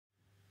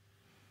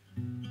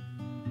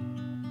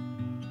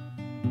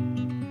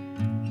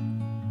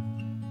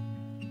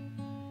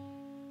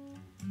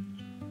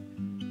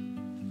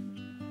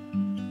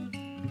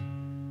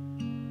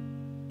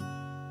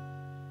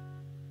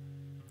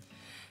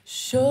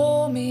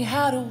Show me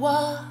how to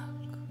walk,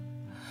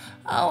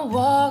 I'll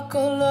walk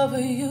all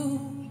over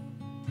you.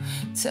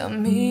 Tell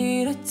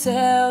me to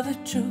tell the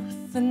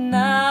truth and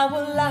I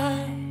will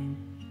lie.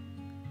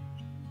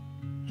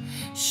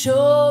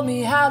 Show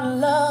me how to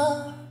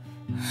love,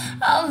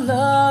 I'll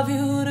love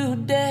you to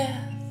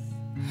death.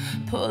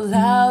 Pull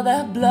out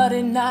that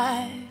bloody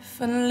knife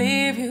and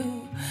leave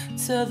you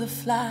to the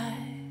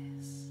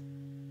flies.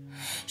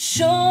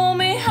 Show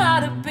me how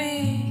to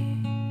be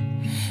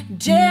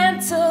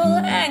gentle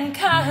and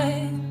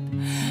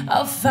kind.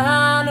 I'll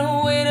find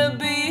a way to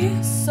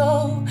be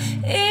so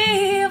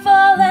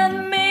evil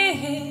and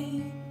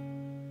mean.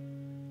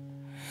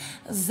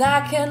 'Cause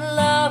I can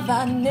love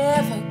I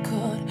never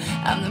could.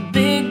 I'm the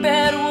big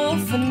bad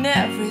wolf in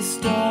every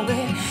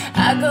story.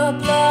 I got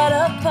blood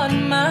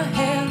upon my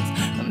hands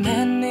from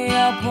many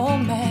a poor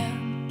man.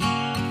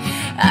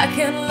 I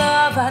can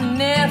love I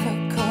never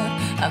could.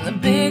 I'm the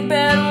big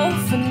bad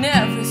wolf in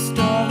every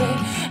story.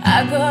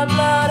 I got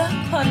blood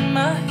upon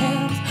my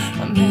hands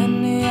from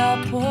many a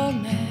poor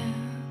man.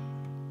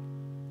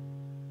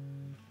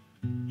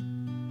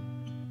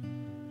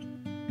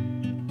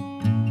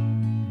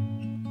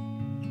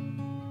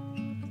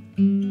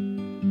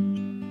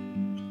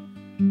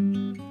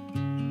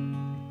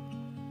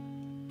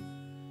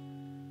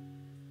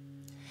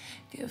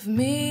 Give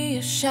me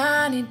a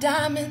shiny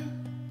diamond,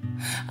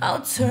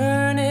 I'll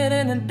turn it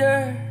into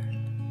dirt.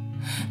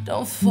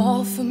 Don't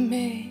fall for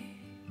me,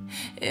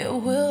 it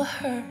will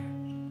hurt.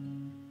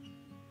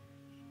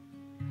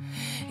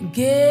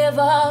 Give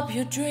up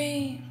your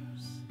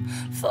dreams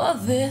for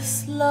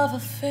this love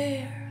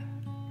affair.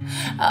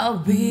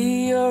 I'll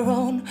be your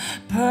own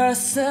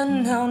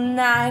personal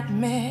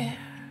nightmare.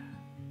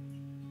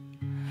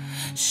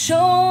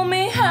 Show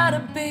me how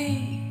to be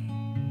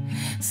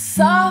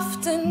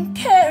soft and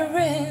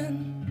caring.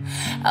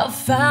 I'll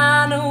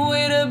find a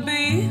way to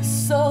be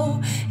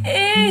so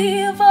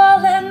evil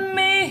and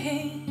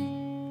mean.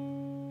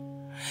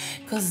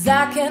 'Cause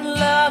I can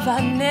love I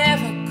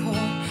never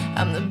could.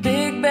 I'm the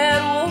big bad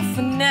wolf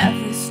in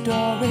every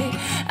story.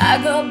 I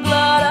got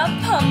blood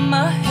upon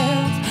my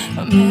hands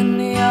from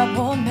many a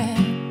poor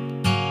man.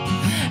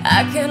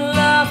 I can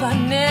love I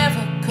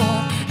never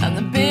could. I'm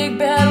the big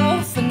bad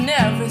wolf in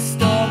every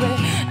story.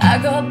 I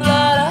got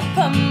blood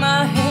upon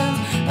my hands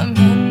from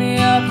many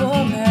a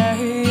poor man.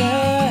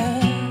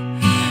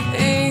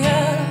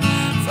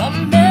 From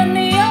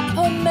many a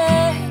poor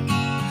man.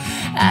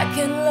 I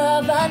can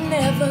love I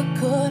never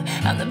could.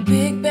 I'm the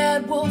big bad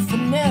wolf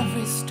in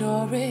every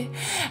story.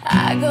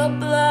 I got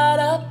blood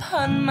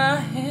upon my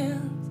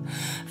hands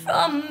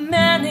from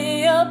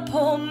many a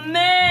poor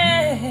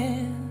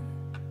man.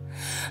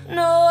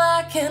 No, I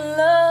can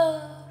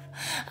love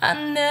I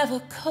never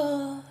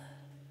could.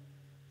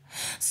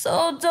 So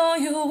don't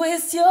you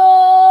waste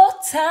your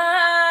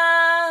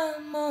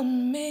time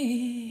on me,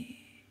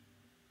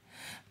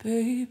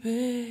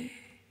 baby.